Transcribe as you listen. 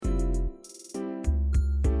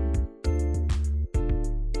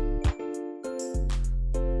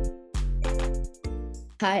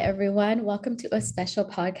Hi, everyone. Welcome to a special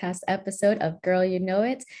podcast episode of Girl You Know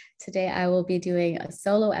It. Today, I will be doing a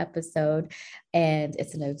solo episode, and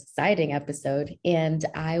it's an exciting episode. And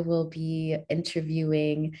I will be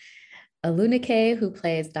interviewing Alunike, who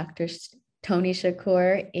plays Tony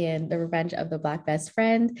Shakur in The Revenge of the Black Best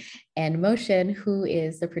Friend, and Motion, who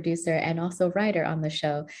is the producer and also writer on the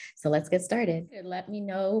show. So let's get started. Let me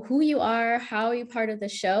know who you are, how are you part of the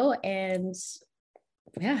show, and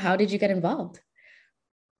yeah, how did you get involved?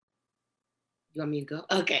 You want me to go?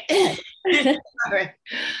 Okay. Yeah. All right.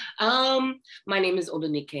 My name is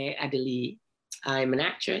Olunike Adeli. I'm an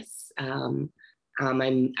actress.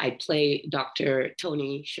 I play Dr.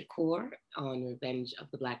 Tony Shakur on Revenge of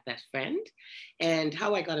the Black Best Friend. And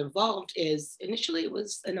how I got involved is initially it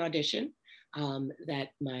was an audition that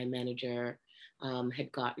my manager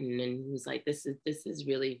had gotten, and he was like, "This is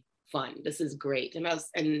really fun. This is great."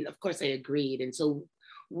 And of course I agreed. And so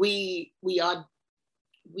we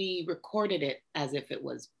recorded it as if it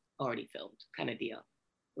was already filmed, kind of deal,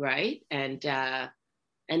 right? And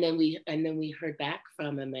then we heard back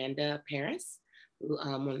from Amanda Paris, who,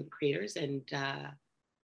 one of the creators, and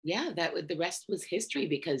yeah, the rest was history.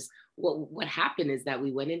 Because what happened is that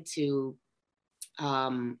we went into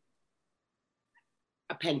a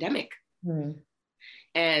pandemic,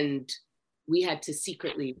 and we had to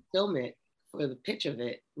secretly film it for the pitch of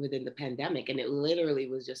it within the pandemic, and it literally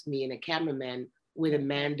was just me and a cameraman with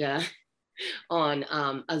Amanda on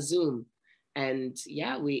a Zoom. And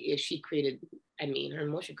yeah, she created, her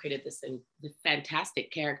emotion created this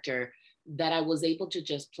fantastic character that I was able to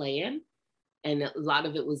just play in. And a lot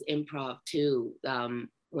of it was improv too,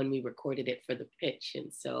 when we recorded it for the pitch.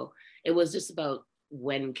 And so it was just about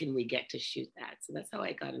when can we get to shoot that. So that's how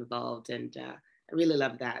I got involved. And I really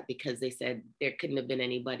love that, because they said there couldn't have been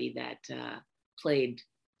anybody that played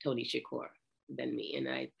Tony Shakur than me.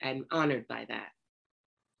 And I'm honored by that.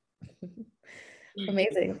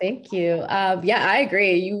 Amazing. Thank you. Yeah, I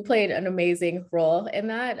agree. You played an amazing role in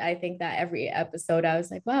that. I think that every episode I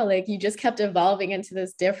was like, wow, like you just kept evolving into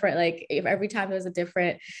this different, like if every time there was a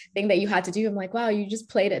different thing that you had to do, I'm like, wow, you just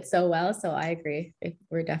played it so well. So I agree.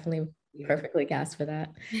 We're definitely perfectly cast for that.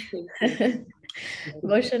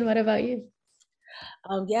 Motion, what about you?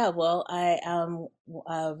 Yeah, well, I am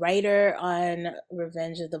a writer on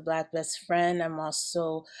Revenge of the Black Best Friend. I'm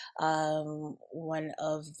also one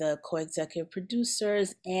of the co-executive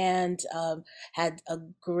producers, and had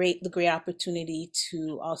the great opportunity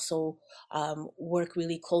to also work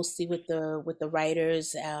really closely with the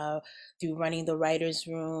writers through running the writers'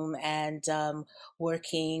 room, and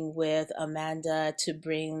working with Amanda to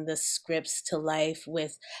bring the scripts to life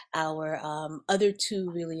with our other two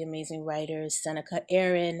really amazing writers, Seneca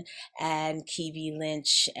Aaron and Kiwi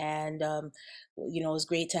Lynch. And it was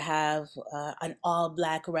great to have an all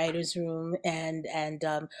Black writers room, and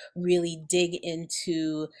really dig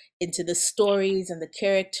into the stories and the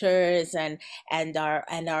characters, and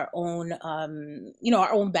our own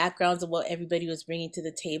our own backgrounds of what everybody was bringing to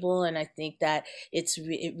the table. And I think that it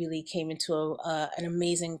really came into an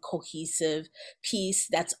amazing cohesive piece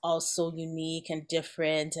that's also unique and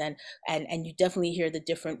different, and you definitely hear the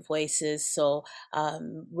different voices. So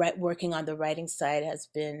working on the writing side has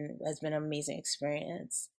been an amazing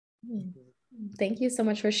experience. Thank you so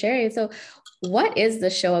much for sharing. So what is the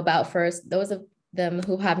show about, for those of them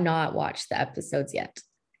who have not watched the episodes yet?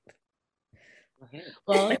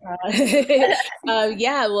 Well,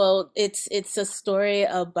 yeah, well, it's a story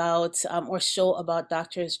about or show about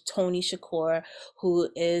Dr. Tony Shakur, who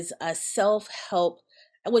is a self-help,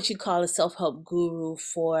 what you call a self-help guru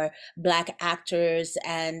for Black actors,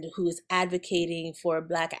 and who's advocating for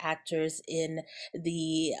Black actors in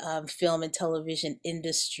the film and television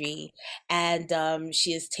industry. And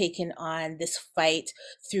she has taken on this fight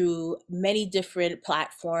through many different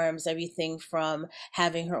platforms, everything from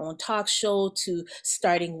having her own talk show to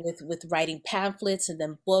starting with writing pamphlets and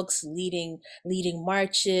then books, leading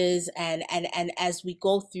marches. And as we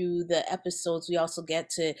go through the episodes, we also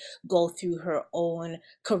get to go through her own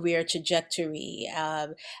career trajectory.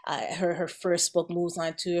 Her first book moves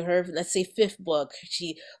on to her, let's say, fifth book.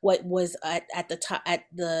 What was at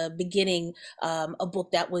the beginning a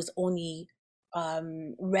book that was only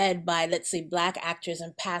read by, let's say, Black actors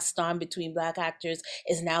and passed on between Black actors,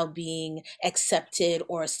 is now being accepted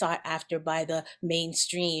or sought after by the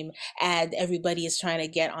mainstream, and everybody is trying to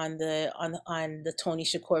get on the Tony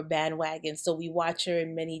Shakur bandwagon. So we watch her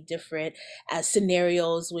in many different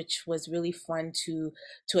scenarios, which was really fun to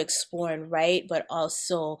explore and write, but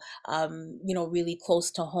also really close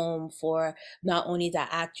to home for not only the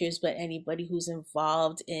actors but anybody who's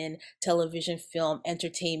involved in television, film,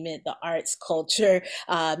 entertainment, the arts, culture, culture,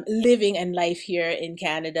 living and life here in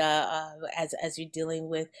Canada, as you're dealing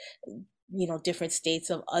with, different states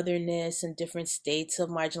of otherness and different states of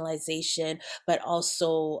marginalization, but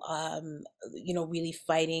also, really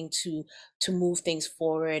fighting to move things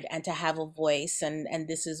forward and to have a voice. And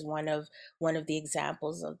this is one of the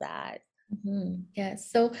examples of that. Yes.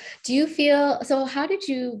 So do you feel, so how did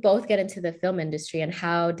you both get into the film industry, and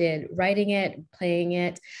how did writing it, playing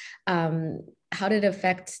it, how did it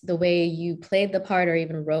affect the way you played the part or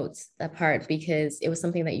even wrote the part? Because it was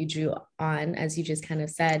something that you drew on, as you just kind of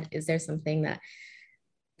said. Is there something that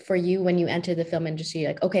for you, when you entered the film industry,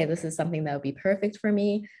 like, okay, this is something that would be perfect for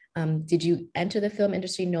me? Did you enter the film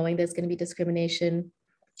industry knowing there's going to be discrimination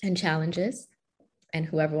and challenges? And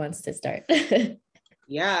whoever wants to start.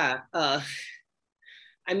 Yeah.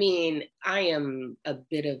 I mean, I am a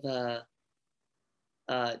bit of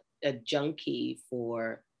a junkie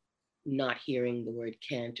for not hearing the word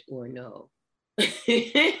can't or no.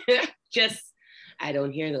 Just, I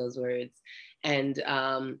don't hear those words. And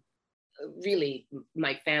really,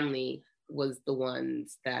 my family was the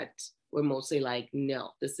ones that were mostly like, no,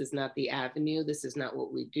 this is not the avenue. This is not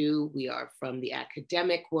what we do. We are from the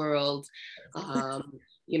academic world. My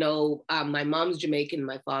mom's Jamaican,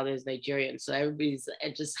 my father's Nigerian. So everybody's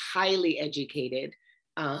just highly educated.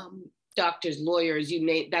 Doctors, lawyers, you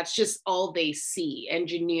name, that's just all they see.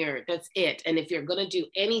 Engineer, that's it. And if you're going to do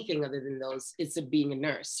anything other than those, it's being a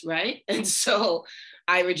nurse, right? And so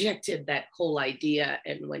I rejected that whole idea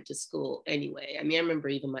and went to school anyway. I mean, I remember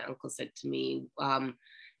even my uncle said to me,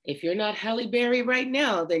 if you're not Halle Berry right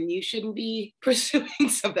now, then you shouldn't be pursuing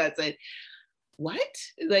something. I said, what?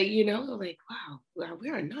 Like, wow, we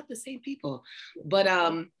are not the same people. But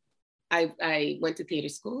I went to theater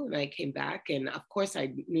school and I came back, and of course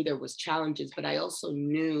I knew there was challenges, but I also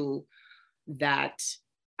knew that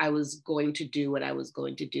I was going to do what I was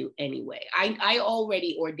going to do anyway. I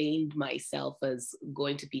already ordained myself as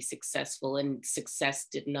going to be successful, and success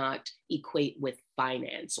did not equate with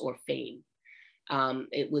finance or fame.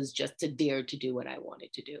 It was just to dare to do what I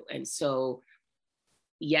wanted to do. And so,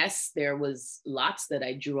 yes, there was lots that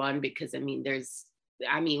I drew on, because when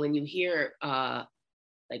you hear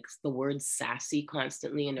like the word sassy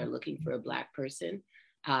constantly and they're looking for a Black person,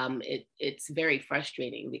 it's very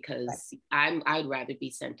frustrating, because I'd rather be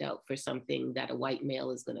sent out for something that a white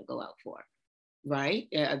male is going to go out for, right?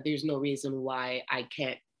 There's no reason why I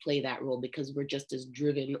can't play that role, because we're just as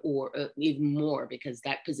driven, or even more, because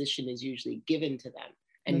that position is usually given to them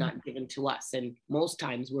and not given to us. And most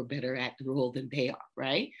times we're better at the role than they are,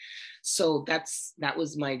 right? So that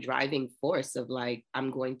was my driving force of like,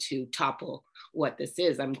 I'm going to topple what this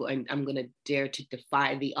is. I'm going to dare to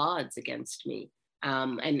defy the odds against me.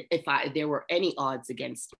 And if there were any odds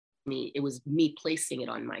against me, it was me placing it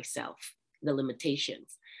on myself, the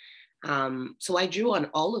limitations. So I drew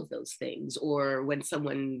on all of those things. Or when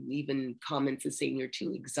someone even comments and saying you're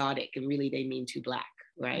too exotic, and really they mean too Black,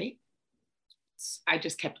 right? I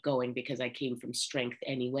just kept going, because I came from strength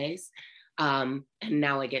anyways. And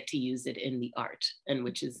now I get to use it in the art, and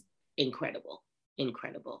which is incredible.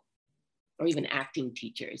 Or even acting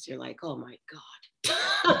teachers, you're like, oh my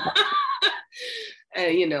God.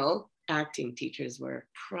 Acting teachers were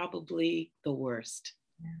probably the worst,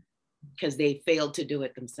 because they failed to do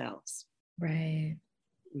it themselves. Right.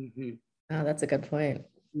 Mm-hmm. Oh, that's a good point.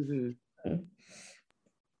 Mm-hmm.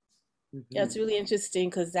 Yeah, it's really interesting,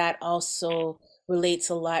 because that also relates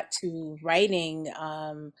a lot to writing.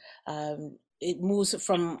 It moves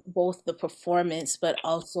from both the performance, but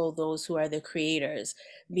also those who are the creators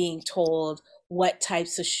being told what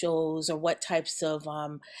types of shows or what types of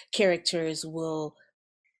characters will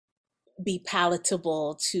be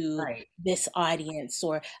palatable to this audience,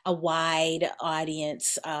 or a wide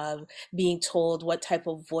audience, being told what type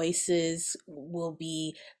of voices will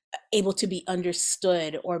be able to be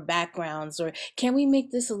understood, or backgrounds, or can we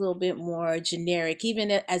make this a little bit more generic,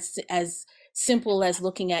 even as simple as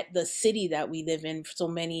looking at the city that we live in for so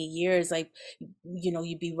many years. Like,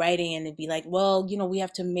 you'd be writing and it'd be like, well, we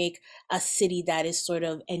have to make a city that is sort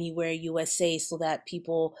of anywhere USA, so that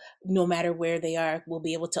people, no matter where they are, will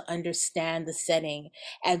be able to understand the setting.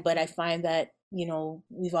 But I find that,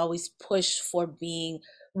 we've always pushed for being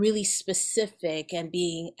really specific, and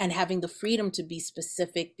having the freedom to be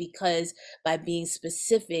specific, because by being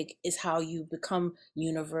specific is how you become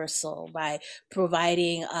universal, by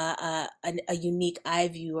providing a unique eye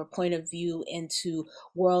view or point of view into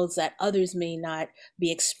worlds that others may not be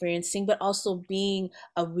experiencing, but also being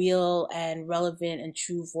a real and relevant and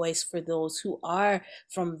true voice for those who are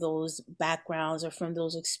from those backgrounds, or from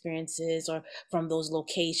those experiences, or from those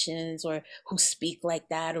locations, or who speak like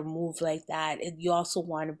that or move like that. And you also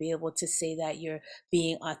want want to be able to say that you're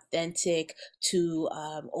being authentic, to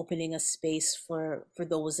opening a space for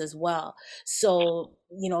those as well. So,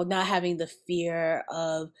 not having the fear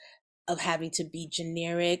of having to be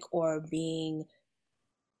generic, or being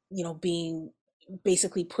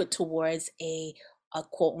basically put towards a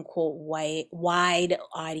quote unquote wide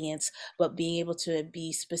audience, but being able to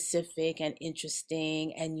be specific and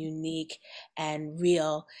interesting and unique and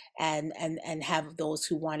real, and have those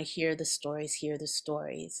who want to hear the stories hear the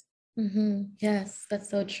stories. Yes, that's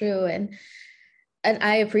so true. And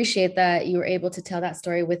I appreciate that you were able to tell that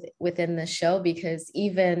story within the show, because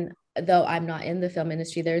even though I'm not in the film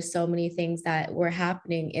industry, there's so many things that were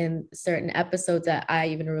happening in certain episodes that I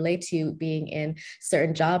even relate to, being in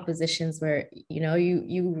certain job positions where,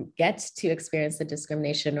 you get to experience the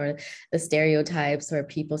discrimination or the stereotypes or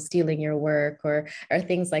people stealing your work, or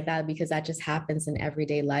things like that, because that just happens in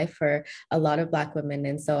everyday life for a lot of Black women.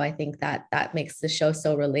 And so I think that makes the show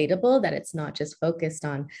so relatable, that it's not just focused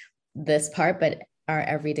on this part, but our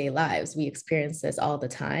everyday lives. We experience this all the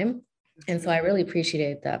time. And so I really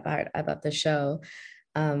appreciated that part about the show.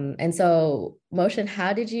 And so, Motion,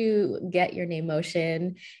 how did you get your name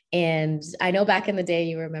Motion? And I know back in the day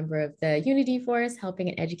you were a member of the Unity Force, helping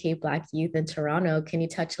and educate Black youth in Toronto. Can you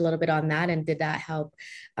touch a little bit on that? And did that help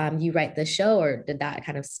you write the show, or did that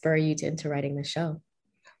kind of spur you into writing the show?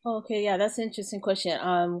 Okay, yeah, that's an interesting question.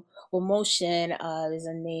 Well, Motion is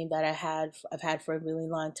a name that I've had for a really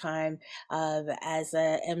long time. As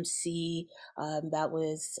a MC,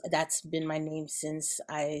 that's been my name since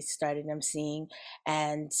I started MCing,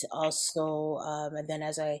 and also, and then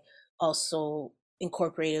as I also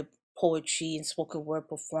incorporated poetry and spoken word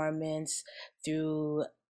performance through,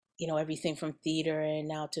 everything from theater and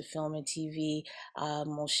now to film and TV.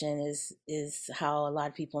 Motion is how a lot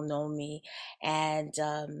of people know me, and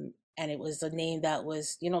it was a name that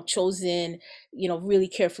was, chosen, really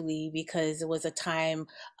carefully, because it was a time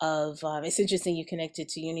of. It's interesting you connected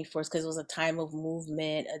to Uniforce, because it was a time of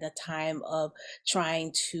movement and a time of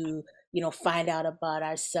trying to, find out about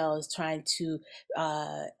ourselves, trying to.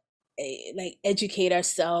 Like educate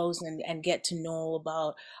ourselves, and get to know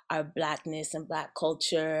about our Blackness and Black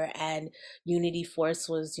culture. And Unity Force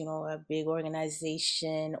was, a big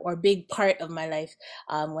organization, or a big part of my life,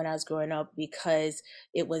 when I was growing up, because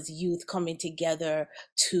it was youth coming together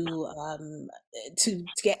to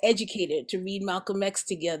get educated, to read Malcolm X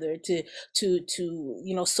together, to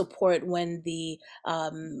support when the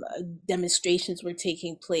demonstrations were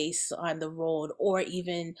taking place on the road, or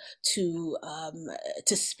even to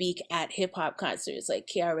speak at hip hop concerts like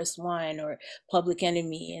KRS-One or Public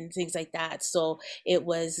Enemy and things like that. So it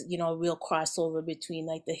was, a real crossover between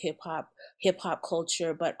like the hip hop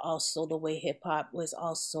culture, but also the way hip hop was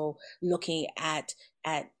also looking at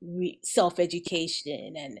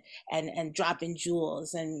self-education, and dropping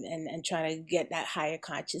jewels, and trying to get that higher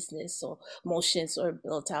consciousness. So Motions are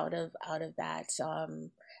built out of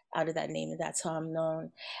that name, and that's how I'm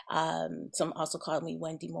known. Some also called me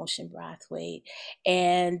Wendy Motion Brathwaite.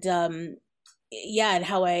 And yeah, and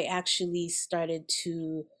how I actually started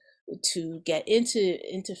to get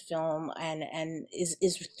into film, and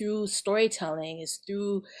is through storytelling, is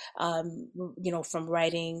through from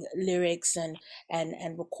writing lyrics, and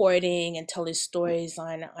recording and telling stories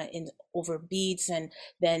in over beats, and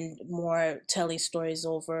then more telling stories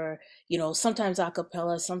over, sometimes a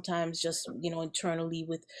cappella, sometimes just, internally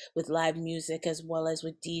with live music, as well as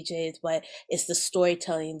with DJs. But it's the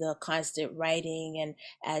storytelling, the constant writing,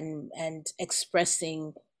 and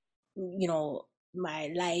expressing,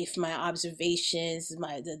 my life, my observations,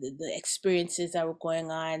 the experiences that were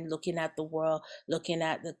going on, looking at the world, looking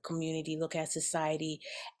at the community, look at society.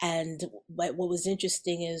 And but what was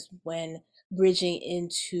interesting is when bridging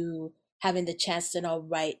into having the chance to now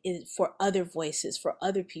write for other voices, for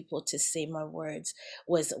other people to say my words,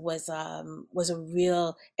 was a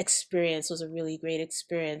real experience, was a really great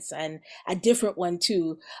experience, and a different one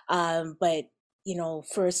too. But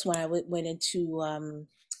first when I went into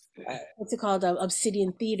what's it called,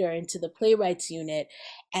 Obsidian Theater, into the playwrights unit,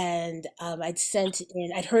 and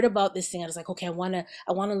I'd heard about this thing. I was like, okay, I want to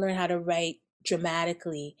learn how to write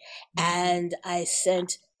dramatically. And I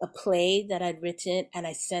sent a play that I'd written, and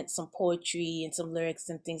I sent some poetry and some lyrics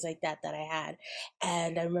and things like that I had.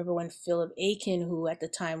 And I remember when Philip Aiken, who at the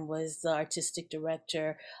time was the artistic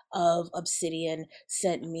director of Obsidian,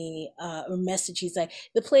 sent me a message. He's like,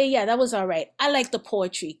 the play, yeah, that was all right. I like the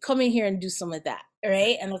poetry. Come in here and do some of that.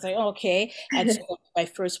 right? And I was like, oh, okay. And so my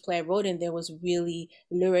first play I wrote in there was really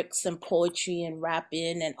lyrics and poetry and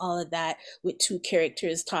rapping and all of that, with two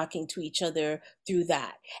characters talking to each other through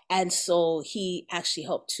that. And so he actually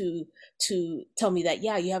helped to tell me that,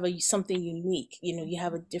 yeah, you have something unique. You know, you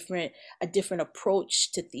have a different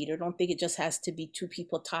approach to theater. Don't think it just has to be two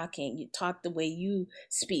people talking. You talk the way you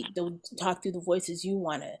speak. Don't talk through the voices you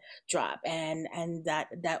want to drop. And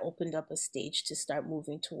that opened up a stage to start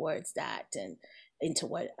moving towards that and into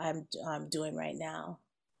what I'm doing right now.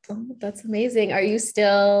 Oh, that's amazing. Are you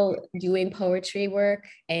still doing poetry work?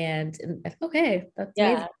 And okay, that's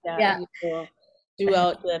amazing. Yeah. Yeah.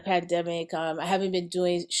 Throughout the pandemic, I haven't been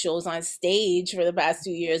doing shows on stage for the past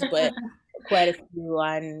 2 years, but quite a few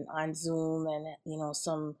on Zoom, and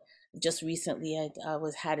some. Just recently, I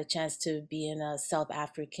was had a chance to be in a South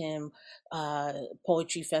African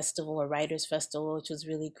poetry festival, a writers festival, which was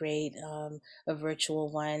really great, a virtual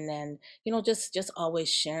one, and just always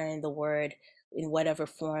sharing the word in whatever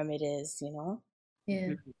form it is. Yeah. Oh,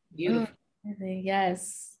 Beautiful.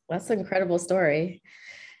 yes. That's an incredible story.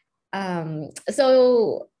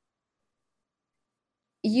 So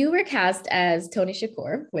you were cast as Tony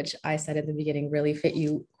Shakur, which I said in the beginning really fit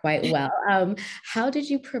you quite well. How did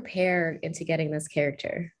you prepare into getting this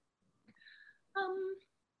character? Um,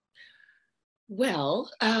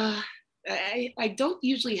 well, I don't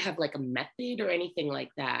usually have like a method or anything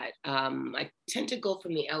like that. I tend to go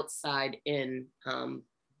from the outside in,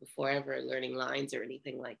 before ever learning lines or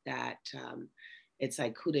anything like that. It's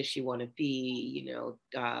like, who does she want to be?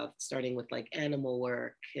 Starting with like animal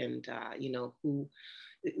work and, who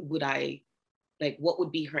would I, like, what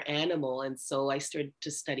would be her animal? And so I started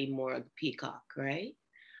to study more of the peacock, right?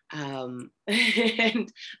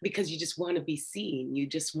 And because you just want to be seen, you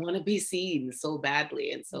just want to be seen so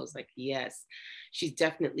badly. And so I was like, yes, she's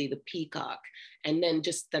definitely the peacock. And then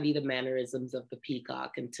just study the mannerisms of the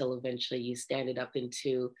peacock until eventually you stand it up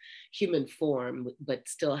into human form, but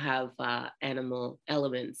still have animal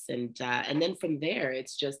elements. And then from there,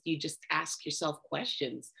 it's just, you just ask yourself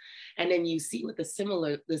questions, and then you see what the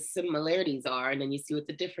similarities are, and then you see what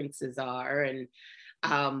the differences are. And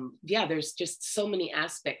there's just so many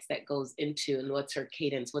aspects that goes into, and what's her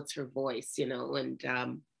cadence, what's her voice, and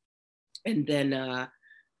then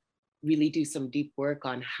really do some deep work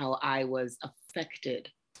on how I was affected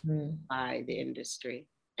by the industry,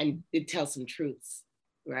 and it tells some truths,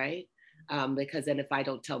 right? Because then if I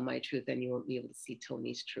don't tell my truth, then you won't be able to see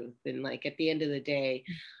Tony's truth. And like at the end of the day,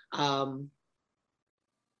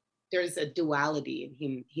 there's a duality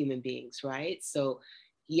in human beings, right? So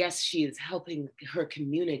yes, she is helping her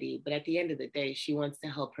community, but at the end of the day, she wants to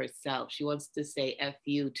help herself. She wants to say F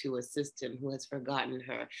you to a system who has forgotten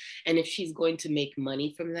her. And if she's going to make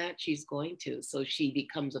money from that, she's going to. So she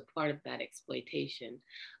becomes a part of that exploitation,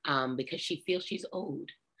 because she feels she's owed.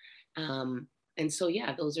 And so,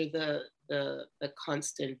 yeah, those are the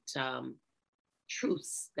constant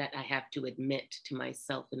truths that I have to admit to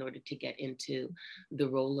myself in order to get into the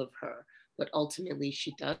role of her. But ultimately,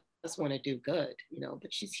 she does want to do good,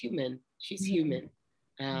 but she's human. She's human.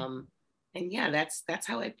 And yeah, that's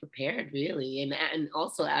how I prepared, really. And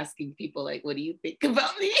also asking people, like, what do you think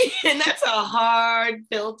about me? And that's a hard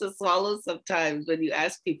pill to swallow sometimes when you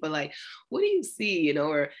ask people, like, what do you see,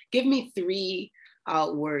 or give me 3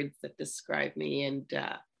 words that describe me.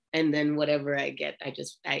 And then whatever I get,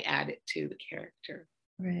 I add it to the character.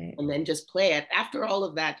 Right. And then just play it. After all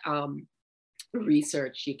of that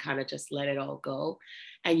research, you kind of just let it all go,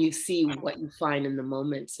 and you see what you find in the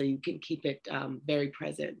moment, so you can keep it very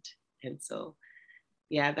present. And so,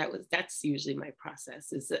 yeah, that's usually my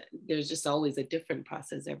process. Is that there's just always a different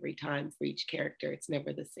process every time for each character. It's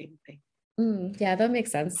never the same thing. Yeah, that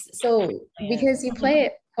makes sense. So because you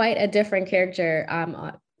play quite a different character,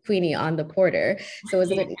 Queenie on The Porter, so was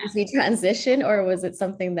it an easy transition, or was it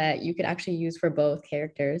something that you could actually use for both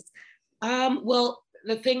characters? Well,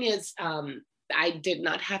 the thing is, I did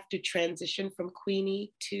not have to transition from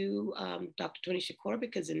Queenie to Dr. Tony Shakur,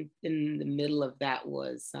 because in the middle of that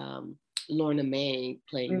was Lorna May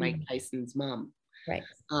playing Mike Tyson's mom. Right.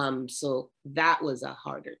 So that was a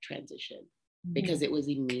harder transition, because it was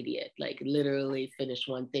immediate, like literally finish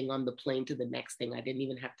one thing on the plane to the next thing. I didn't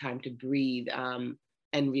even have time to breathe.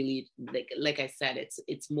 And really, like I said,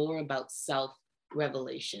 it's more about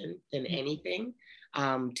self-revelation than anything,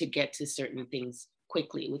 to get to certain things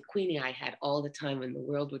quickly. With Queenie, I had all the time in the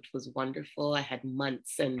world, which was wonderful. I had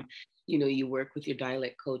months, and you work with your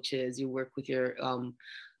dialect coaches, you work with your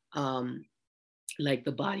like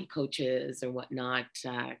the body coaches or whatnot,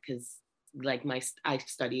 because like I've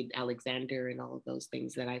studied Alexander and all of those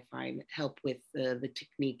things that I find help with the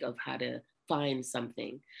technique of how to find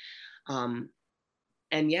something.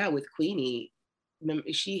 And yeah, with Queenie,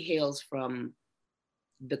 she hails from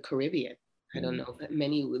the Caribbean. I don't know if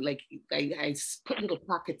many, like, I put little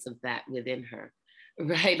pockets of that within her,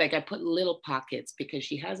 right? Like I put little pockets because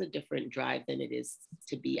she has a different drive than it is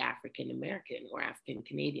to be African American or African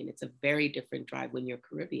Canadian. It's a very different drive when you're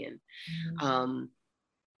Caribbean. Um,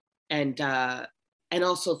 and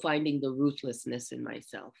also finding the ruthlessness in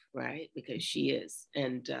myself, right? Because she is,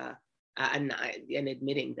 and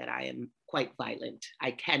admitting that I am quite violent.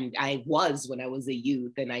 I was when I was a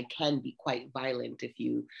youth, and I can be quite violent if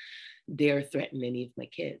you dare threaten any of my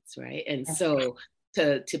kids, right? And so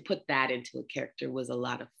to put that into a character was a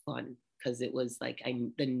lot of fun because it was like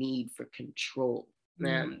the need for control.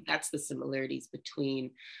 That's the similarities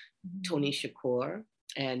between Toni Shakur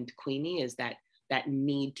and Queenie, is that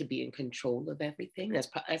need to be in control of everything.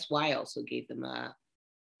 That's why I also gave them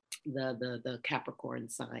the Capricorn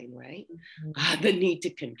sign, right? The need to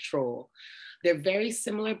control. They're very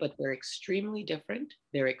similar, but they're extremely different.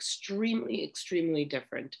 They're extremely, extremely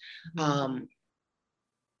different.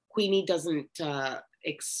 Queenie doesn't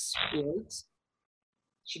exploit.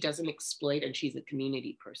 She doesn't exploit, and she's a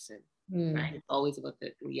community person. Right? It's always about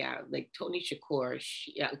like Toni Shakur.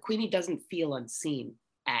 Queenie doesn't feel unseen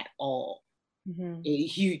at all.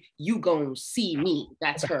 You gonna see me.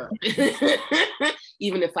 That's her.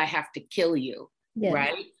 Even if I have to kill you,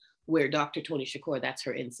 right? Where Dr. Toni Shakur, that's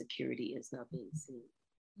her insecurity, is not being seen.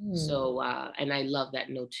 So and I love that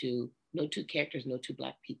no two characters, no two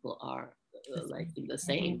Black people are like the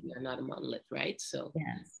same. They're not a monolith, right? So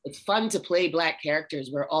it's fun to play Black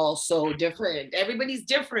characters. We're all so different. Everybody's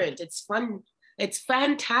different. It's fun. It's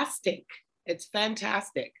fantastic. It's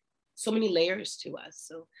fantastic. So many layers to us.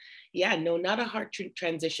 So yeah, no, not a hard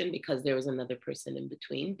transition because there was another person in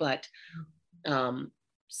between, but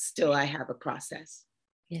still I have a process.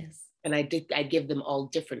 Yes. And I give them all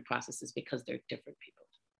different processes because they're different people.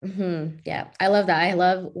 Yeah, I love that. I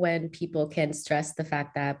love when people can stress the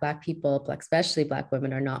fact that Black people, especially Black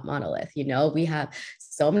women, are not monolith. You know, we have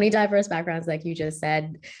so many diverse backgrounds, like you just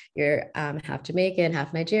said. You're half Jamaican,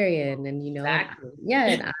 half Nigerian, and Exactly.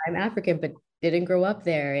 and I'm African, but didn't grow up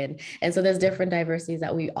there, and so there's different diversities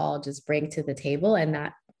that we all just bring to the table, and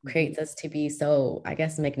that creates us to be so, I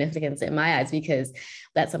guess, magnificent in my eyes, because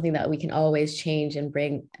that's something that we can always change and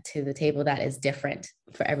bring to the table that is different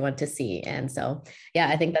for everyone to see. And so, yeah,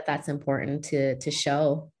 I think that that's important to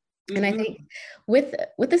show. And I think with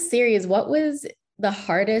the series, what was the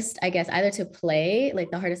hardest, I guess, either to play,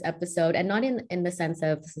 like the hardest episode, and not in the sense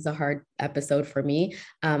of this is a hard episode for me,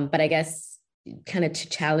 but I guess kind of to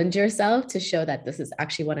challenge yourself to show that this is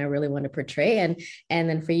actually what I really want to portray, and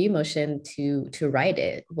then for you, Motion, to write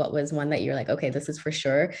it. What was one that you're like, okay, this is for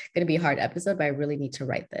sure going to be a hard episode, but I really need to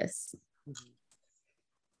write this?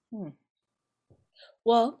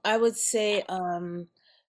 Well, I would say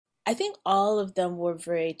I think all of them were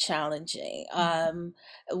very challenging.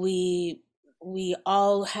 We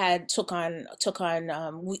all had took on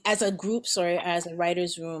we, as a group, sorry, as a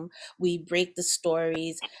writer's room, we break the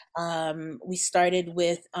stories. We started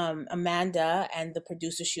with Amanda, and the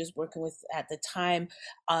producer she was working with at the time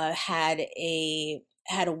had a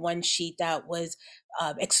one sheet that was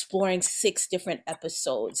exploring 6 different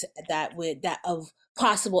episodes that of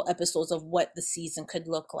possible episodes of what the season could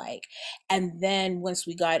look like. And then once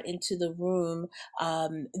we got into the room,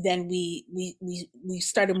 then we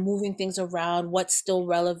started moving things around. What's still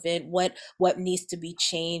relevant? What needs to be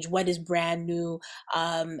changed? What is brand new?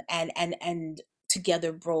 And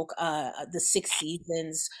together broke the 6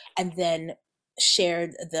 seasons, and then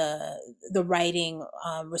shared the writing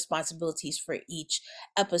responsibilities for each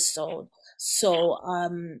episode. So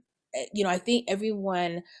I think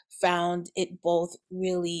everyone found it both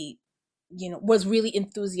really, was really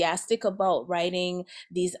enthusiastic about writing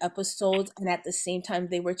these episodes, and at the same time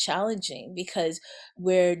they were challenging because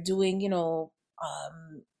we're doing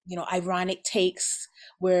ironic takes.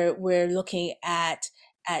 We're looking at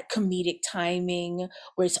comedic timing,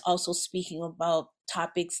 where it's also speaking about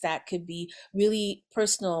topics that could be really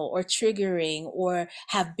personal or triggering or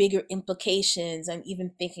have bigger implications, and even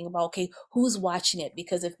thinking about, okay, who's watching it?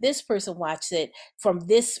 Because if this person watches it from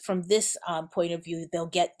this point of view, they'll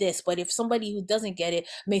get this, but if somebody who doesn't get it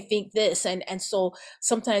may think this, and so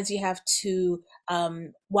sometimes you have to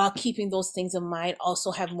while keeping those things in mind,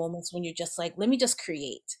 also have moments when you're just like, let me just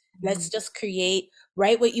create. Let's just create,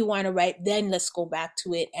 write what you want to write, then let's go back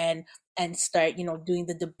to it and start, doing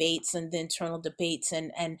the debates and the internal debates and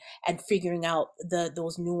figuring out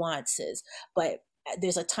those nuances. But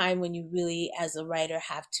there's a time when you really, as a writer,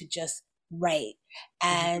 have to just write.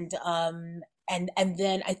 And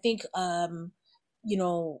then I think,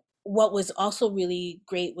 what was also really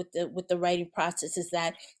great with the writing process is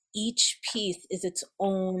that each piece is its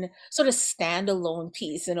own sort of standalone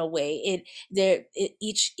piece in a way.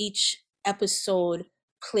 Each episode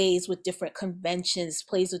plays with different conventions,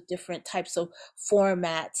 plays with different types of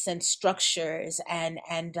formats and structures, and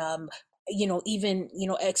even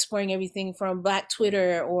exploring everything from Black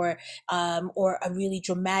Twitter or a really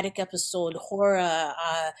dramatic episode, horror,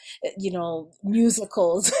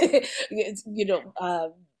 musicals, you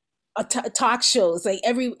know. Talk shows, like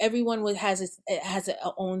everyone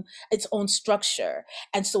its own structure,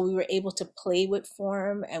 and so we were able to play with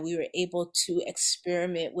form, and we were able to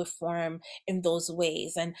experiment with form in those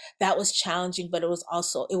ways, and that was challenging, but it was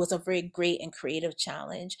a very great and creative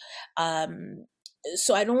challenge.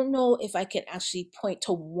 So I don't know if I can actually point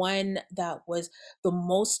to one that was the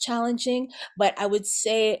most challenging, but I would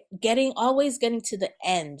say always getting to the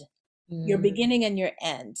end, your beginning and your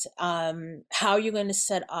end, how you're going to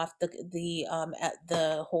set off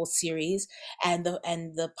the whole series, and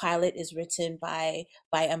the pilot is written by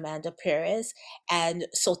Amanda Perez, and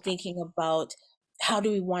so thinking about how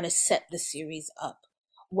do we want to set the series up,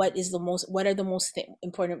 what are the most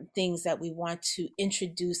important things that we want to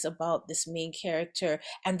introduce about this main character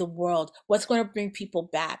and the world, what's going to bring people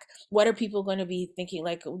back, what are people going to be thinking,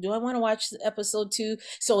 like, do I want to watch episode 2?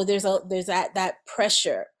 So there's that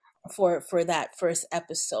pressure for that first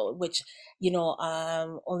episode, which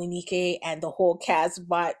Olenike and the whole cast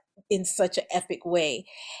bought in such an epic way.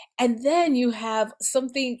 And then you have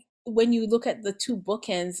something, when you look at the two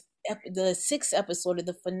bookends, the 6th episode of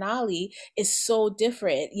the finale is so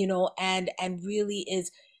different, and really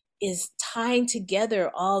is tying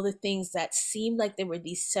together all the things that seemed like they were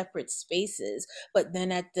these separate spaces, but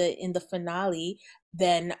then in the finale,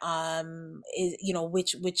 then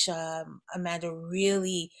which Amanda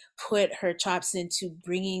really put her chops into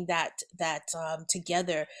bringing that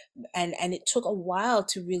together, and it took a while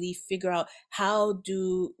to really figure out how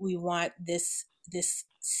do we want this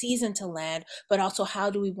season to land, but also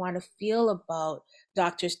how do we want to feel about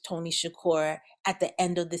Dr. Tony Shakur at the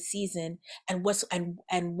end of the season, and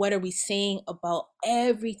what are we saying about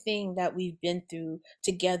everything that we've been through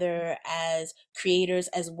together as creators,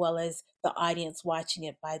 as well as the audience watching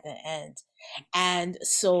it by the end. And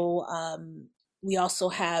so we also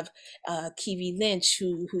have Kiwi Lynch,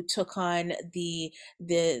 who took on the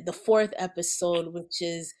 4th episode, which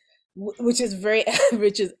is very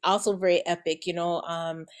which is also very epic,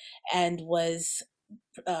 and was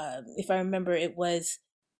if I remember, it was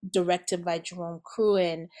directed by Jerome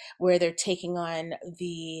Cruen, where they're taking on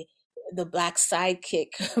the Black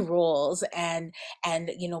sidekick roles, and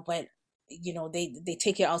but they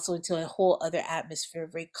take it also into a whole other atmosphere,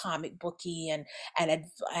 very comic booky and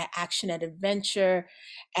action and adventure,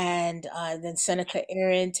 and then Seneca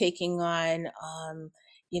Aaron taking on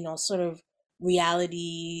sort of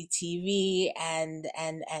reality TV and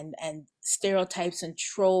stereotypes and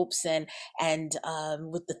tropes, and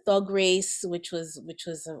with the Thug Race, which was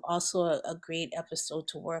also a great episode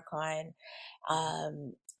to work on,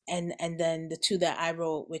 and then the 2 that I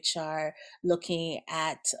wrote, which are looking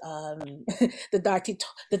at the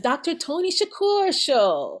Dr. Tony Shakur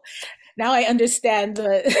show. Now I understand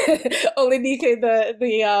the Olenike,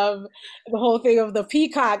 the whole thing of the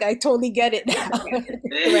peacock. I totally get it now,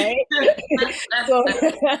 right?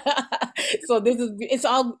 So it's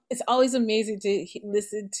always amazing to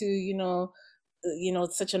listen to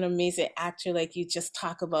such an amazing actor like you just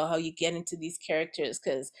talk about how you get into these characters,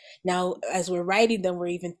 because now as we're writing them, we're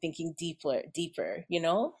even thinking deeper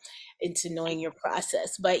into knowing your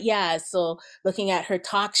process. But yeah, so looking at her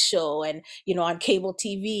talk show and on cable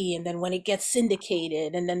TV, and then when it gets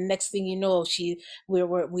syndicated, and then next thing you know, we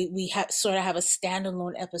sort of have a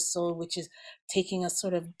standalone episode, which is taking a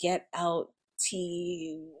sort of Get Out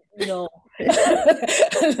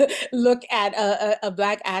look at a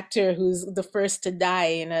Black actor who's the first to die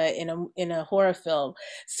in a horror film.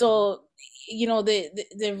 So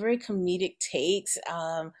they're very comedic takes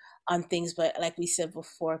on things, but like we said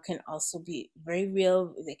before, can also be very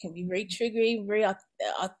real. They can be very triggering, very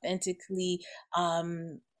authentic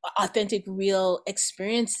real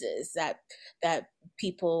experiences that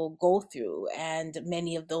people go through, and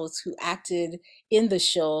many of those who acted in the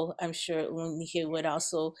show, I'm sure Olenike would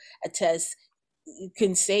also attest,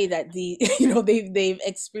 can say that they've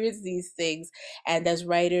experienced these things, and as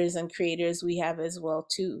writers and creators we have as well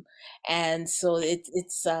too. And so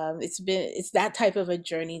it's that type of a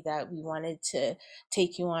journey that we wanted to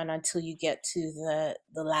take you on until you get to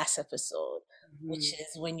the last episode, which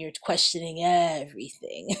is when you're questioning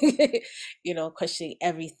everything, questioning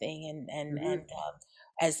everything, and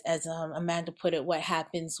as Amanda put it, what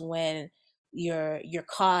happens when your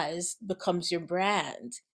cause becomes your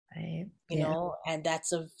brand, Right. you Yeah. know, and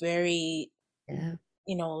that's a very, Yeah.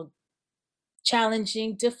 you know,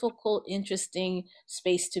 challenging, difficult, interesting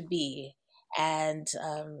space to be. And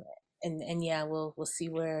yeah, we'll see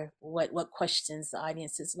where what questions the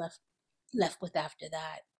audience is left with after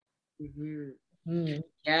that. Mm-hmm. Mm.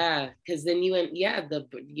 Yeah, because then you went, yeah,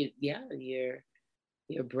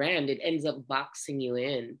 your brand, it ends up boxing you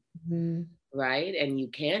in, Mm. right? And you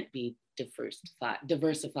can't be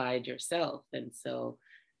diversified yourself. And so,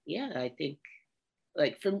 yeah, I think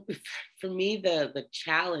like for me, the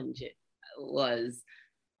challenge was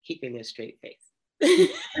keeping a straight face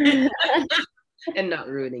and not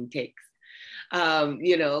ruining takes.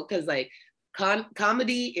 You know, because like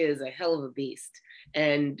comedy is a hell of a beast.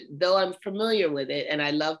 And though I'm familiar with it and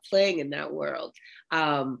I love playing in that world,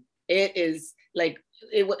 it is like,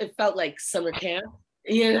 it felt like summer camp,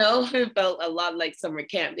 you know, it felt a lot like summer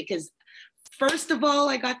camp because first of all,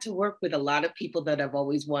 I got to work with a lot of people that I've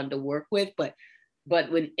always wanted to work with, but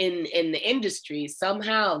when in the industry,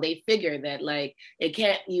 somehow they figure that like it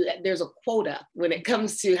can't, you there's a quota when it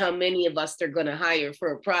comes to how many of us they're going to hire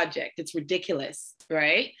for a project. It's ridiculous,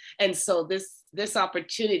 right? And so this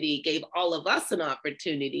opportunity gave all of us an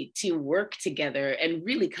opportunity to work together and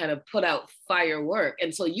really kind of put out firework.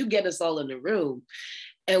 And so you get us all in the room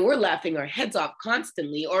and we're laughing our heads off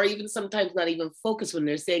constantly, or even sometimes not even focused when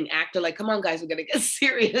they're saying actor, like, come on, guys, we're gonna get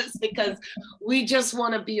serious because we just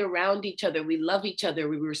want to be around each other. We love each other.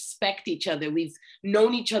 We respect each other. We've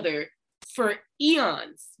known each other for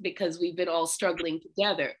eons because we've been all struggling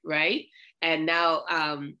together, right? And now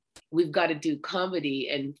we've got to do comedy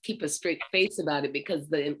and keep a straight face about it because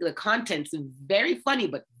the content's very funny,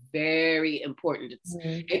 but very important.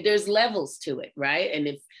 There's levels to it, right? And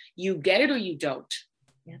if you get it or you don't.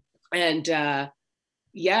 And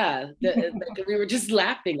yeah, we were just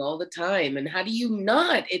laughing all the time. And how do you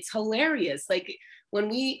not? It's hilarious. Like when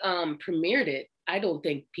we premiered it, I don't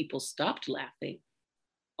think people stopped laughing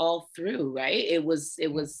all through, right? It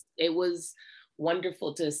was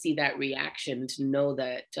wonderful to see that reaction, to know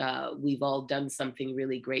that we've all done something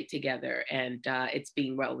really great together, and it's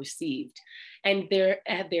being well received. And there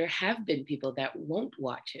have been people that won't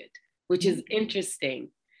watch it, which is interesting.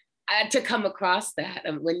 To come across that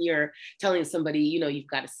when you're telling somebody, you know, you've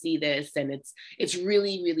got to see this, and it's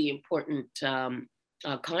really, really important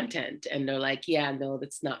content, and they're like, yeah, no,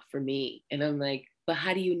 that's not for me. And I'm like, but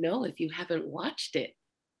how do you know if you haven't watched it?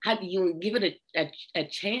 How do you give it a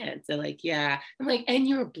chance? They're like, yeah. I'm like, and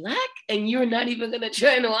you're Black and you're not even gonna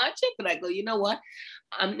try and watch it? But I go, you know what,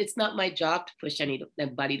 it's not my job to push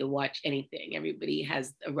anybody to watch anything. Everybody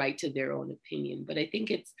has a right to their own opinion, but I think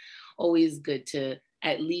it's always good to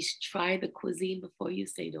at least try the cuisine before you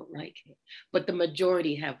say don't like it. But the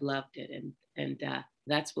majority have loved it, and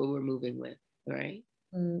that's what we're moving with, right?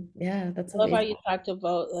 Yeah, that's I love how amazing. you talked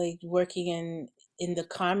about like working in the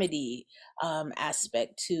comedy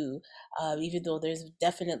aspect too, even though there's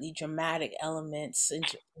definitely dramatic elements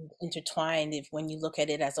intertwined if when you look at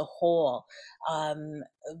it as a whole.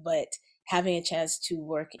 But having a chance to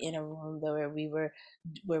work in a room where we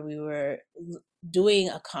were doing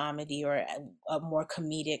a comedy or a more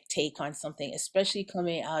comedic take on something, especially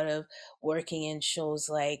coming out of working in shows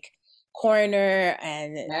like Corner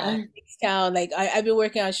and Yeah. Town. Like I've been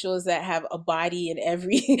working on shows that have a body in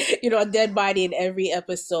every, you know, a dead body in every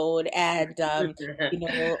episode, and you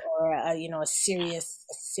know, or you know, a serious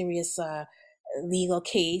legal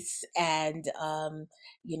case, and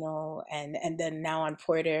you know, and then now on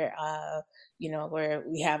Porter, you know, where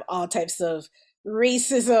we have all types of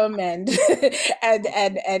racism and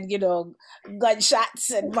and you know, gunshots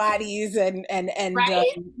and bodies and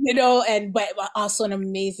Right. you know, and but also an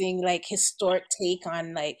amazing like historic take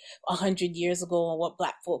on like 100 years ago and what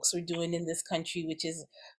Black folks were doing in this country, which is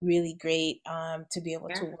really great to be able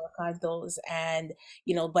to Yeah. work on those. And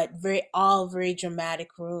you know, but all very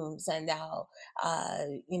dramatic rooms. And now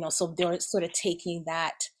you know, so they're sort of taking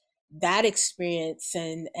that experience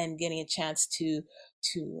and getting a chance to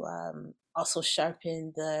also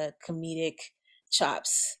sharpen the comedic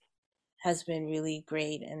chops has been really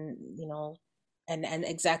great. And you know, and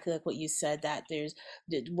exactly like what you said, that there's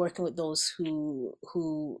working with those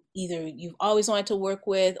who either you've always wanted to work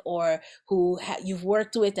with, or who you've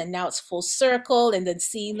worked with and now it's full circle, and then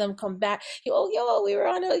seeing them come back, oh yo, we were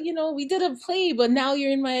on a, you know, we did a play, but now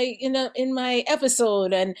you're in my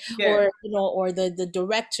episode. And Yeah. or you know, or the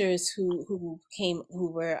directors who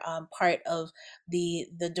were part of the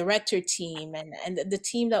director team, and the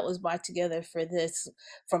team that was brought together for this,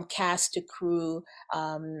 from cast to crew,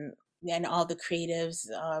 and all the creatives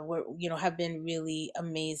were, have been really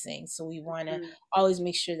amazing. So we want to Mm. always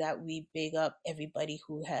make sure that we big up everybody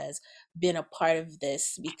who has been a part of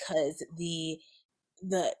this, because the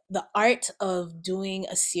art of doing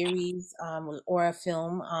a series or a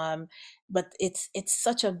film, but it's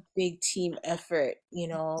such a big team effort,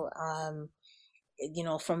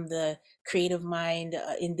 from the creative mind,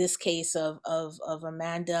 in this case of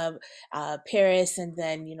Amanda Paris, and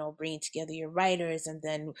then bringing together your writers, and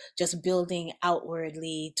then just building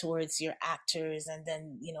outwardly towards your actors, and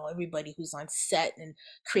then everybody who's on set, and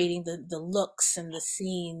creating the looks and the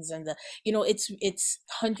scenes, and it's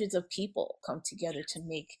hundreds of people come together to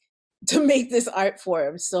make this art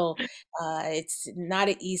form. So it's not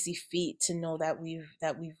an easy feat to know that we've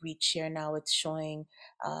reached here now. It's showing,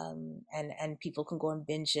 and people can go and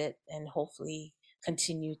binge it, and hopefully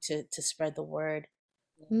continue to spread the word.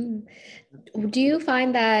 Mm. Do you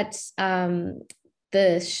find that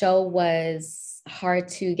the show was hard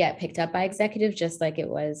to get picked up by executives, just like it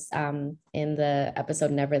was in the episode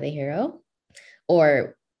Never the Hero?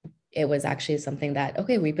 Or it was actually something that,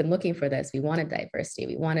 okay, we've been looking for this. We wanted diversity.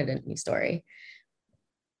 We wanted a new story.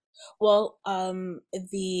 Well,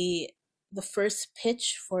 the first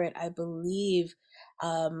pitch for it, I believe,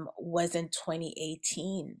 was in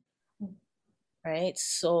 2018, right?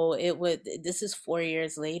 So this is 4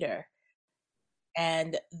 years later,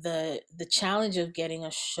 and the challenge of getting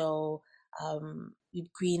a show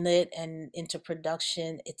greenlit and into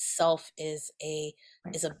production itself is a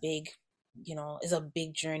big is a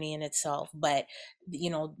big journey in itself. But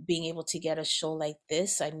being able to get a show like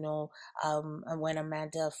this, I know, and when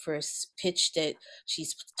Amanda first pitched it, she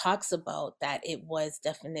talks about that it was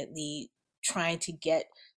definitely trying to get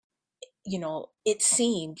it's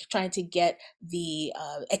seen, trying to get the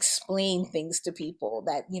explain things to people,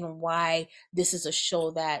 that why this is a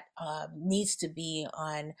show that needs to be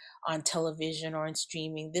on television or on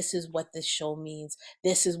streaming. This is what this show means.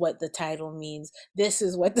 This is what the title means. This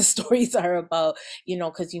is what the stories are about.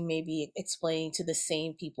 Because you may be explaining to the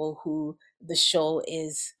same people who the show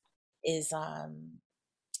is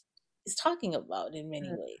talking about in many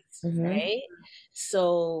ways, right?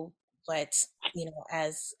 So, but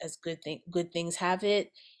as good things have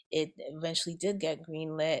it, it eventually did get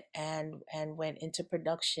greenlit and went into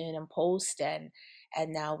production and post, and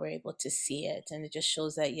now we're able to see it. And it just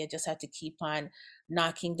shows that you just have to keep on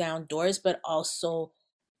knocking down doors, but also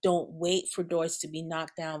don't wait for doors to be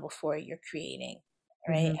knocked down before you're creating,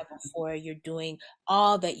 right? And before you're doing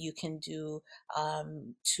all that you can do,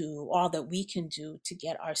 to all that we can do to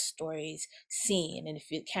get our stories seen. And if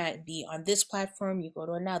it can't be on this platform, you go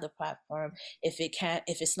to another platform. If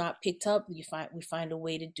it's not picked up, we find a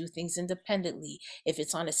way to do things independently. If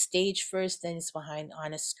it's on a stage first, then it's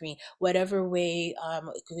on a screen. Whatever way,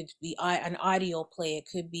 it could be an audio play, it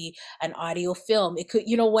could be an audio film, it could,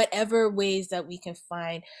 whatever ways that we can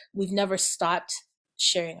find. We've never stopped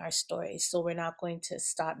sharing our stories, so we're not going to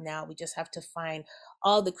stop now. We just have to find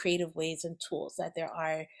all the creative ways and tools that there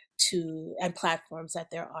are and platforms that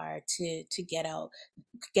there are to get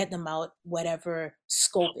them out, whatever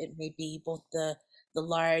scope it may be, both the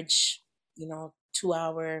large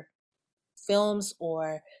 2-hour films,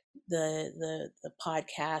 or the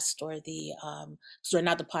podcast, or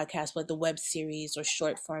not the podcast, but the web series or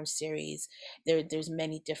short form series. There's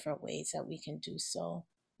many different ways that we can do so,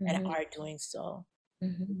 and are doing so.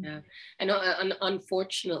 Yeah, and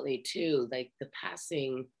unfortunately too, like the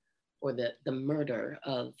passing or the murder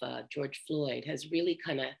of George Floyd has really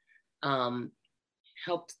kind of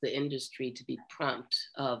helped the industry to be prompt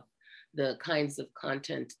of the kinds of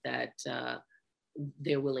content that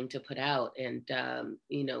they're willing to put out, and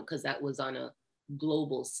because that was on a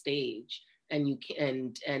global stage, and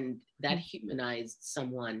that humanized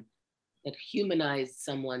someone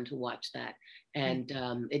to watch that, and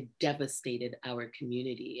it devastated our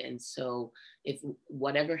community. And so if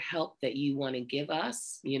whatever help that you want to give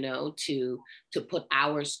us, to put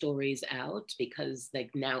our stories out, because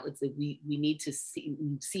like now it's like we need to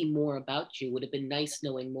see more about you. Would have been nice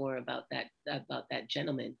knowing more about that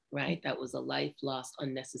gentleman, right? That was a life lost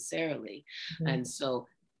unnecessarily. And so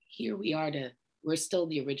here we are we're still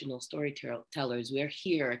the original storytellers. We're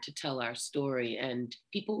here to tell our story, and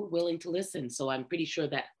people were willing to listen. So I'm pretty sure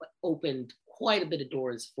that opened quite a bit of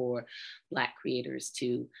doors for Black creators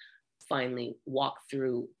to finally walk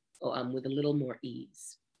through with a little more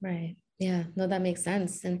ease. Right. Yeah, no, that makes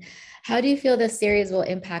sense. And how do you feel this series will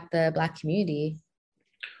impact the Black community?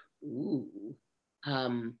 Ooh.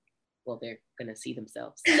 well, they're gonna see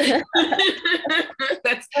themselves.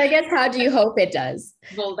 That's, I guess, how do you hope it does?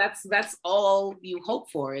 Well, that's all you hope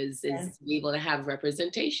for is Yeah. to be able to have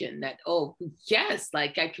representation that, oh yes,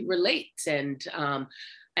 like I can relate,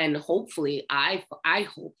 and hopefully I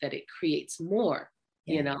hope that it creates more.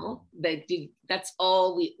 Yeah. You know, that's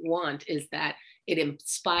all we want, is that it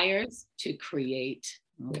inspires to create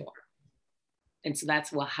more. And so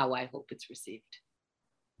that's how I hope it's received.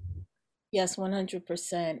 Yes,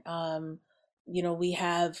 100%. You know, we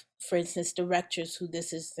have, for instance, directors who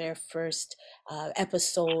this is their first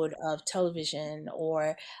episode of television,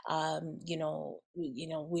 or we're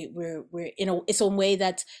in a, it's a way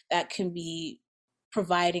that can be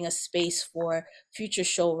providing a space for future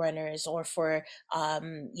showrunners, or for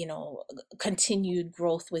continued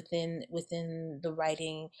growth within the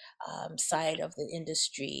writing side of the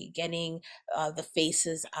industry, getting the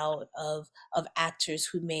faces out of actors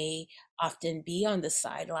who may often be on the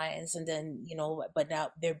sidelines, and then but now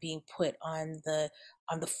they're being put on the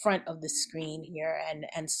front of the screen here,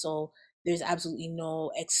 and so there's absolutely no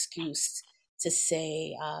excuse to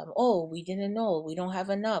say, oh, we didn't know, we don't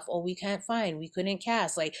have enough, or we can't find, we couldn't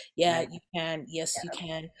cast. Like, yeah, you can, yes, you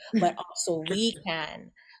can, but also we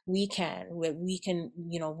can, we can,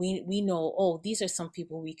 we know, oh, these are some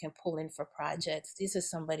people we can pull in for projects. These are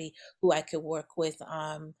somebody who I could work with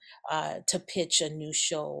to pitch a new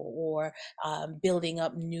show, or building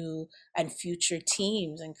up new and future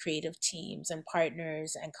teams and creative teams and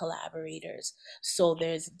partners and collaborators. So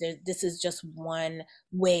this is just one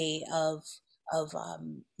way of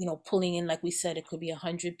pulling in, like we said, it could be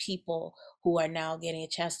 100 people who are now getting a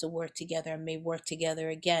chance to work together, and may work together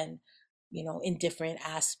again, in different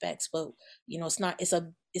aspects. But it's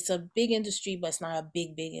a big industry, but it's not a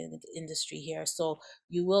big industry here. So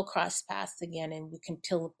you will cross paths again, and we can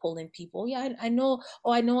pull in people. Yeah, I know.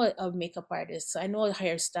 Oh, I know a makeup artist. I know a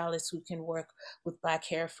hairstylist who can work with Black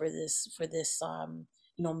hair for this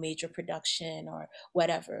major production or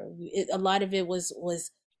whatever. A lot of it was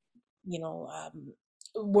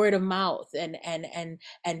word of mouth and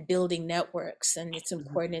building networks. And it's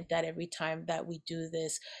important that every time that we do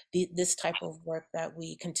this type of work, that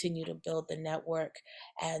we continue to build the network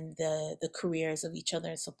and the careers of each other,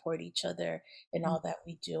 and support each other in all that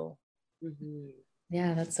we do. Mm-hmm.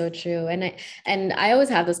 Yeah, that's so true. And I always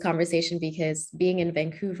have this conversation, because being in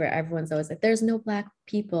Vancouver, everyone's always like, there's no Black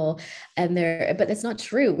people, but it's not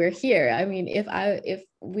true. We're here. I mean, if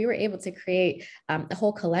we were able to create a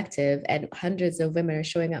whole collective, and hundreds of women are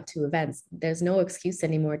showing up to events, there's no excuse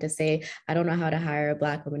anymore to say, I don't know how to hire a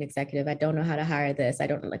Black woman executive. I don't know how to hire this. I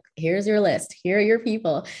don't, like, here's your list. Here are your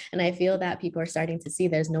people. And I feel that people are starting to see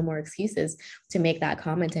there's no more excuses to make that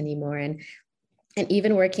comment anymore. And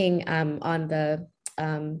even working on the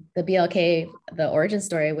BLK, the origin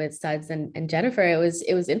story with Suds and Jennifer, it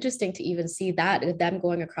was interesting to even see that, them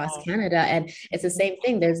going across Canada. And it's the same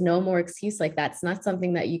thing. There's no more excuse like that. It's not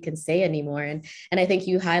something that you can say anymore. And I think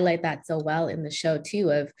you highlight that so well in the show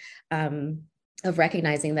too, of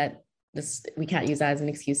recognizing that we can't use that as an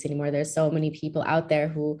excuse anymore. There's so many people out there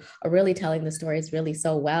who are really telling the stories really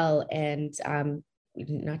so well. And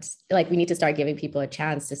not like, we need to start giving people a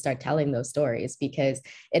chance to start telling those stories, because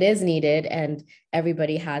it is needed, and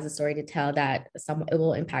everybody has a story to tell that it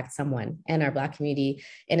will impact someone in our Black community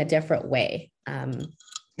in a different way. And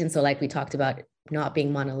so, like we talked about, not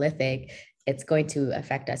being monolithic, it's going to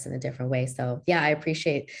affect us in a different way. So yeah, I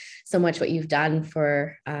appreciate so much what you've done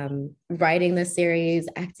for writing this series,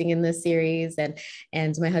 acting in this series,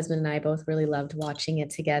 and my husband and I both really loved watching it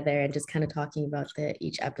together and just kind of talking about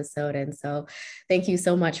each episode. And so thank you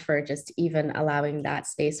so much for just even allowing that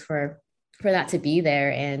space for that to be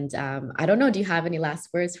there. And I don't know, do you have any last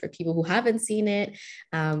words for people who haven't seen it?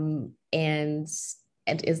 And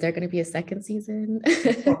is there going to be a second season?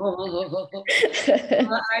 Well,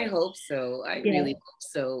 I hope so. I really hope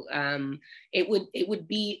so. It would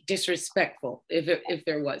be disrespectful if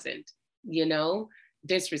there wasn't,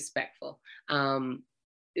 disrespectful.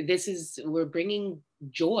 We're bringing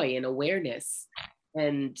joy and awareness,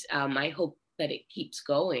 and I hope that it keeps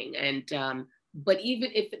going. And but even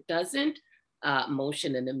if it doesn't,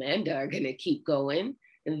 Motion and Amanda are going to keep going,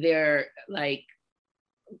 and they're like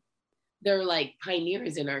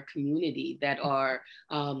pioneers in our community that are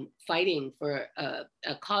fighting for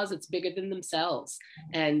a cause that's bigger than themselves.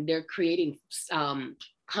 And they're creating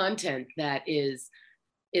content that is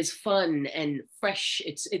fun and fresh.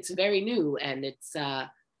 It's very new, and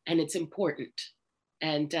it's important.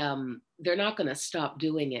 And they're not going to stop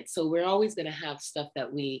doing it. So we're always going to have stuff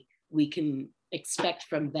that we we can expect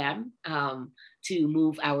from them to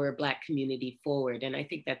move our Black community forward. And I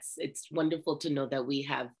think it's wonderful to know that we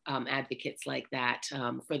have advocates like that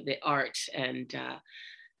for the art. And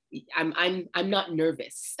I'm not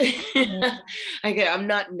nervous. I'm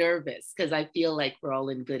not nervous because I feel like we're all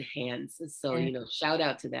in good hands. So, shout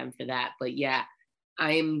out to them for that. But yeah,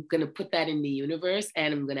 I'm going to put that in the universe,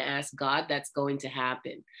 and I'm going to ask God that's going to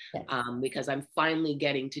happen. Yes. Because I'm finally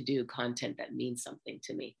getting to do content that means something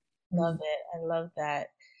to me. Love it. I love that.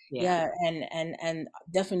 Yeah, and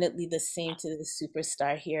definitely the same to the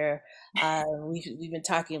superstar here. We've been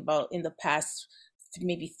talking about in the past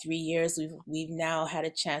maybe 3 years. We've now had a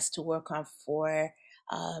chance to work on 4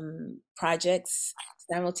 projects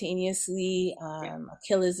simultaneously.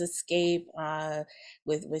 Achilles Escape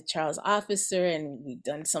with Charles Officer, and we've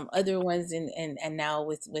done some other ones, and now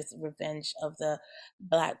with Revenge of the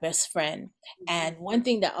Black Best Friend. And one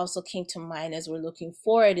thing that also came to mind as we're looking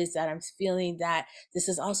forward is that I'm feeling that this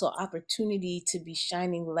is also opportunity to be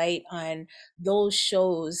shining light on those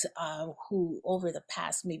shows who over the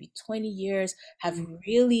past maybe 20 years have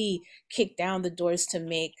really kicked down the doors to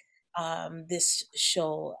make this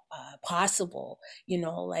show possible,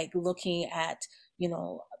 like looking at,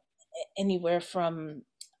 anywhere from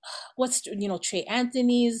Trey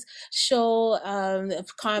Anthony's show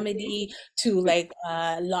of comedy to like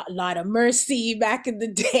Lot of Mercy back in the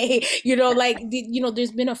day,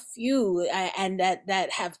 there's been a few and that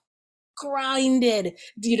have grinded,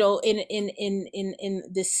 in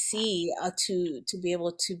the sea to be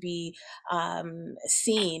able to be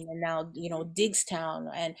seen. And now, Digstown,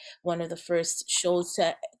 and one of the first shows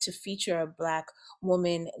to feature a Black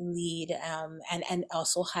woman lead, and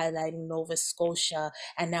also highlighting Nova Scotia.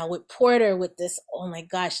 And now with Porter, with this, oh my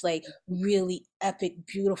gosh, like really epic,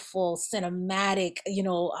 beautiful, cinematic,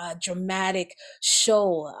 dramatic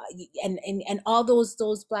show, and all those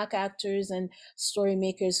Black actors and story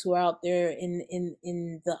makers who are out there in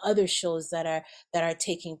the other shows that are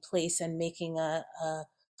taking place and making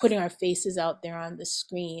putting our faces out there on the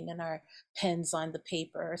screen and our pens on the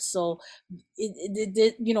paper. So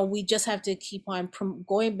we just have to keep on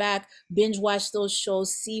going back, binge watch those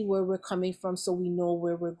shows, see where we're coming from, so we know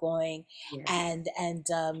where we're going. Yeah.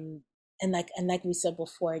 And like we said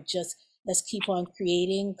before, just let's keep on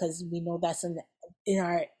creating, because we know that's in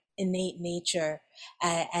our innate nature,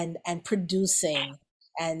 and producing,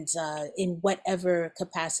 and in whatever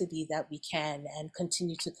capacity that we can, and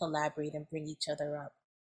continue to collaborate and bring each other up.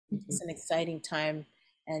 Mm-hmm. It's an exciting time,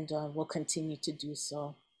 and we'll continue to do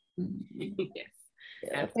so. Yes.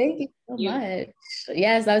 Thank you so much.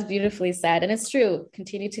 Yes, that was beautifully said. And it's true.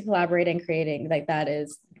 Continue to collaborate and creating, like that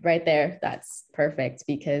is right there. That's perfect,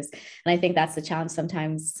 because, and I think that's the challenge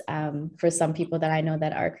sometimes for some people that I know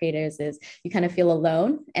that are creators, is you kind of feel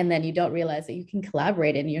alone, and then you don't realize that you can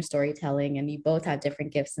collaborate in your storytelling, and you both have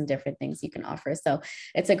different gifts and different things you can offer. So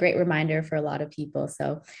it's a great reminder for a lot of people.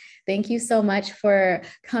 So thank you so much for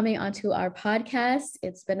coming onto our podcast.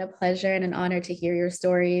 It's been a pleasure and an honor to hear your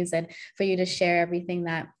stories and for you to share everything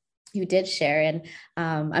that you did share. And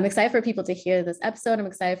I'm excited for people to hear this episode. I'm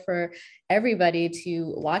excited for everybody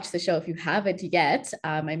to watch the show if you haven't yet.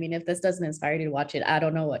 I mean, if this doesn't inspire you to watch it, I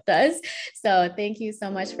don't know what does. So thank you so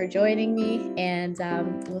much for joining me, and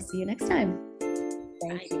we'll see you next time.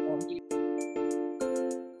 Thank you.